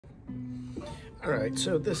Alright,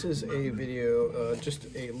 so this is a video, just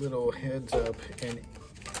a little heads up and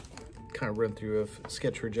kind of run through of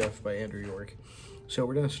Sketch for Jeff by Andrew York. So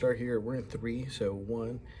we're going to start here. We're in 3, so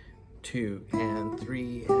 1, 2, and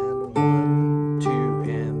 3, and 1, 2,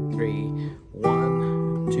 and 3,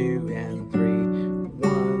 1, 2, and 3,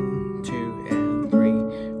 1, 2, and 3,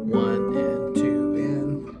 1, and 2,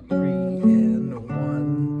 and 3, and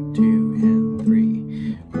 1, 2, and 3,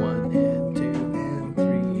 1, and 2, and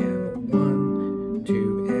 3, and 1,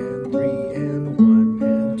 2, and 3, and 1,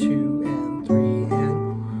 and 2, and 3,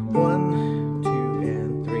 and 1, 2,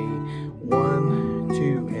 and 3, 1, 2,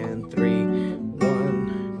 and 3,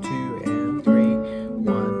 1, 2, and 3,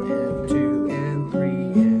 1, and 2, and 3,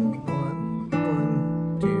 and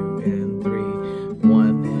 1, 2, and 3,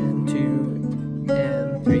 1, and 2,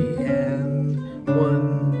 and 3, and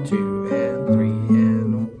 1, 2, and 3,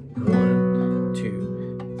 and 1,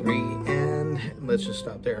 2, 3, and let's just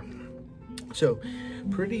stop there. So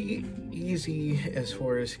pretty easy as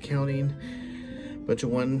far as counting. Bunch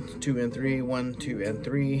of 1, 2, and 3, 1, 2, and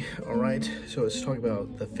 3. All right, so let's talk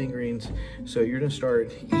about the fingerings. So you're gonna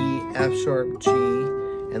start E, F sharp, G,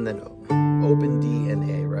 and then open D and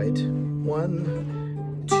A, right?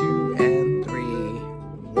 1, 2, and 3,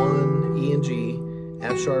 1, E and G,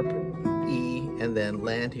 F sharp, E, and then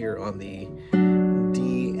land here on the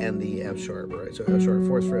D and the F sharp, right? So F sharp,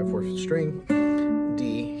 4th fret, 4th string,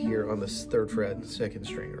 D here on the 3rd fret, 2nd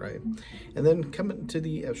string, right? And then come to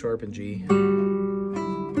the F sharp and G.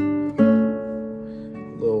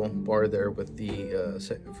 Little bar there with the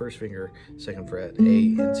 1st finger, 2nd fret,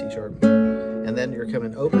 A and C sharp. And then you're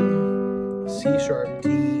coming open, C sharp, D,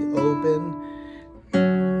 open,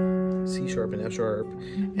 C sharp and F sharp.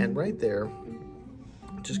 And right there,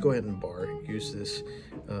 just go ahead and bar. Use this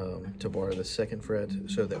to bar the 2nd fret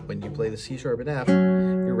so that when you play the C sharp and F,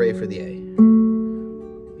 you're ready for the A.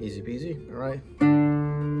 Easy peasy, all right?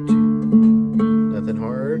 Nothing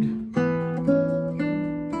hard.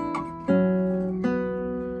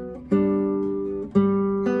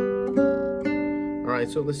 All right,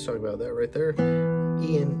 so let's talk about that right there.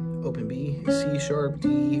 E and open B, C sharp,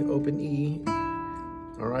 D, open E.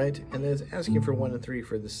 All right, and then it's asking for 1 and 3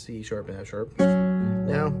 for the C sharp and F sharp.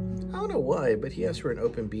 Now, I don't know why, but he asked for an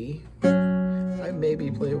open B. I maybe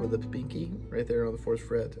play it with a pinky right there on the 4th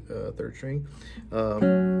fret, 3rd string.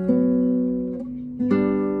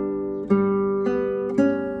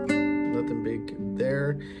 Nothing big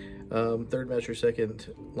there. 3rd measure, 2nd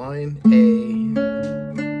line, A.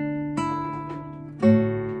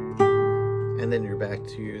 And then you're back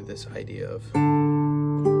to this idea of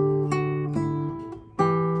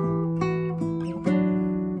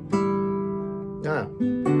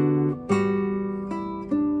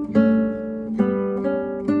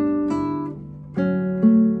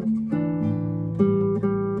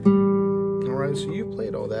so you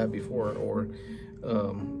played all that before, or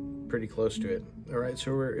pretty close to it. All right,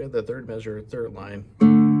 so we're at the 3rd measure, 3rd line.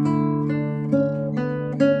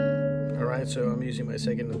 All right, so I'm using my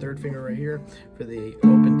 2nd and 3rd finger right here for the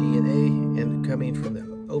open D and A, and coming from the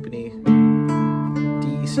open E,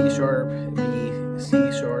 D, C sharp, B, C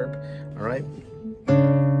sharp. All right.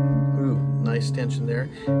 Ooh, nice tension there.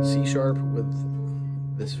 C sharp with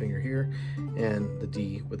this finger here, and the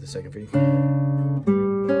D with the 2nd finger.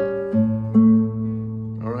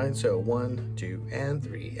 All right, so 1, 2, and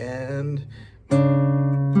 3, and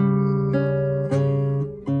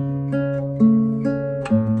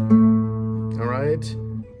all right,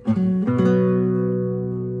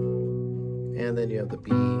 and then you have the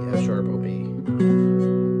B, F sharp, O, B.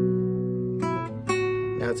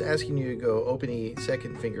 Now it's asking you to go open E,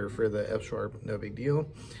 2nd finger for the F sharp, no big deal.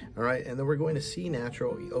 All right, and then we're going to C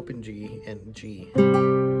natural, open G, and G.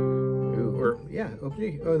 Ooh, or yeah, open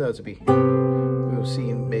G. Oh no, it's a B. Ooh,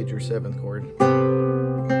 C major 7th chord.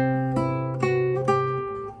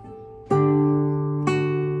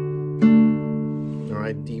 All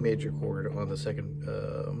right, D major chord on the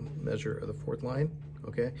 2nd measure of the 4th line.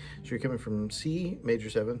 Okay, so you're coming from C major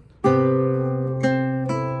 7.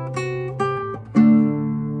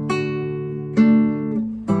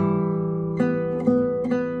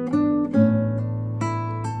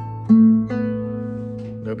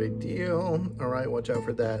 No big deal. All right, watch out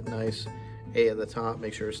for that nice A at the top.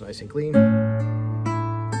 Make sure it's nice and clean.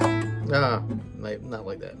 Not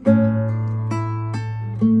like that.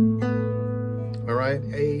 All right,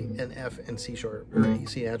 A and F and C sharp, or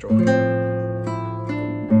C natural.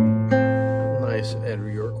 Nice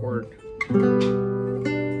Andrew York chord.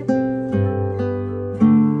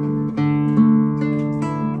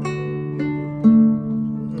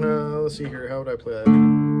 Let's see here, how would I play that?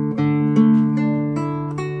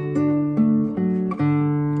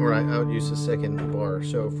 or I would use the second bar.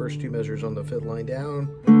 So first two measures on the fifth line down.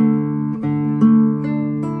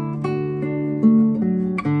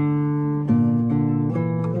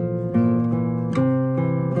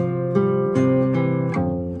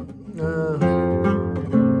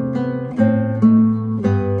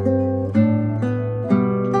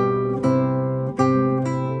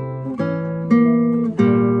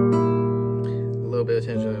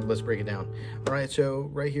 Let's break it down. All right, so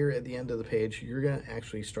right here at the end of the page, you're gonna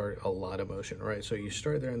actually start a lot of motion. All right, so you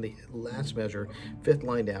start there in the last measure, fifth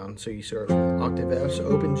line down. So you start octave F, so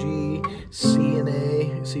open G, C and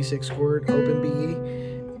A, C6 chord, open B,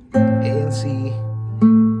 A and C.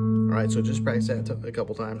 All right, so just practice that a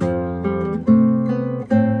couple times.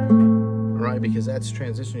 All right, because that's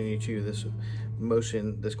transitioning you to this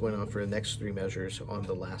motion that's going on for the next three measures on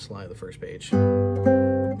the last line of the first page.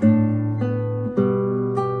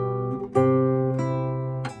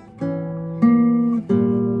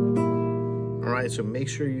 So make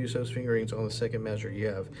sure you use those fingerings on the second measure. You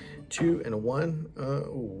have 2 and a 1.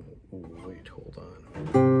 Wait, hold on.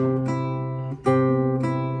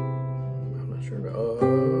 I'm not sure about.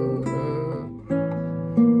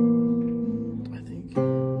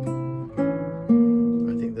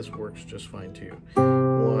 I think this works just fine too.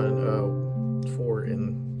 1, 4,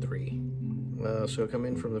 and 3. So come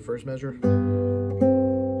in from the first measure.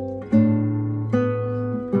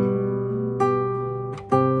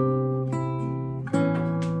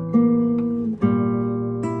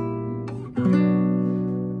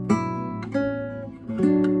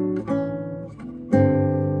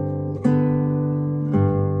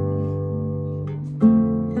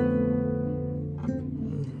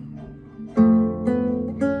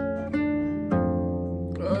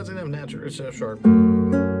 It's F sharp.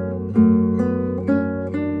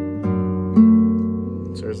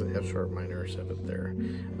 So there's an F sharp minor 7th there.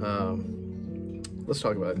 Let's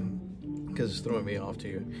talk about it because it's throwing me off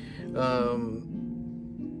too.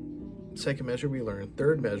 Second measure we learned.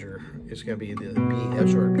 Third measure is going to be the B, F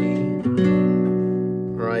sharp, D.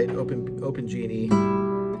 All right, open G and E.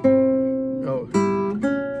 Oh,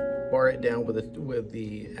 bar it down with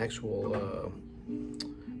the actual.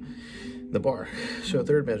 The bar. So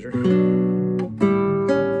third measure.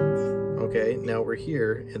 Okay, now we're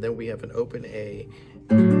here, and then we have an open A.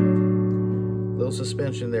 Little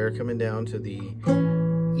suspension there coming down to the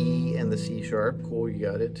E and the C sharp. Cool, you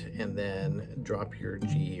got it. And then drop your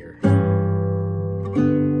G here. All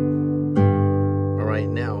right,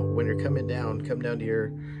 now when you're coming down, come down to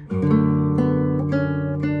your.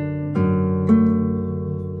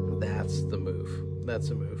 That's the move. That's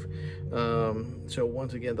the move. So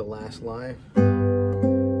once again, the last line.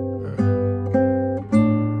 Where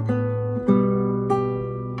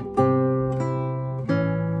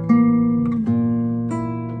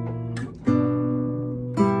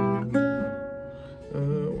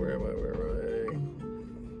am I?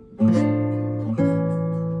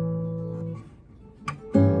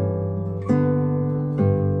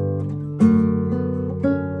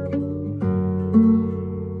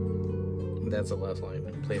 That's the last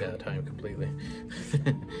line. Played out of time completely.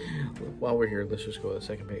 While we're here, let's just go to the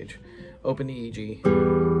second page. Open the E, G.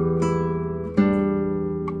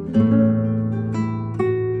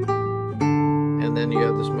 And then you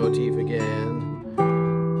have this motif again.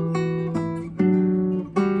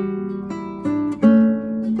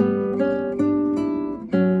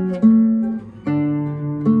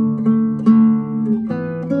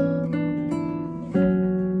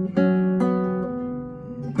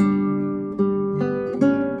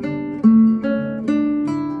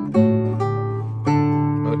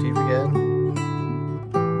 Motif again.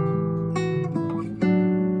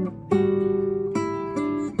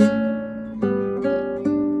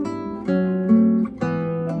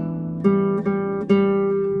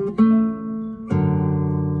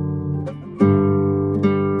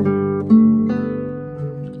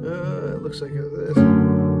 It looks like this.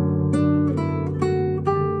 And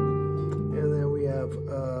then we have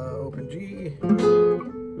open G.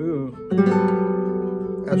 Ooh.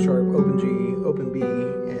 F sharp, open G, open B,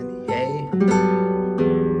 and A.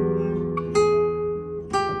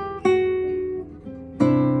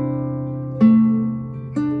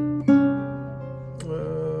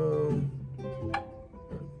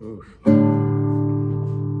 Oof.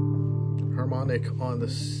 Harmonic on the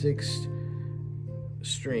 6th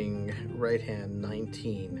string, right hand,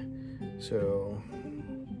 19. So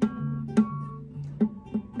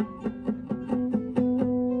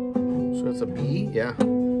it's a B, yeah.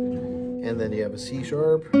 And then you have a C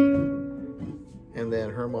sharp, and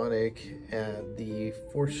then harmonic at the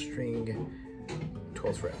 4th string,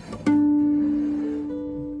 12th fret.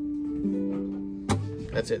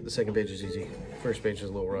 That's it. The second page is easy. First page is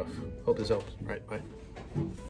a little rough. Hope this helps. All right, bye.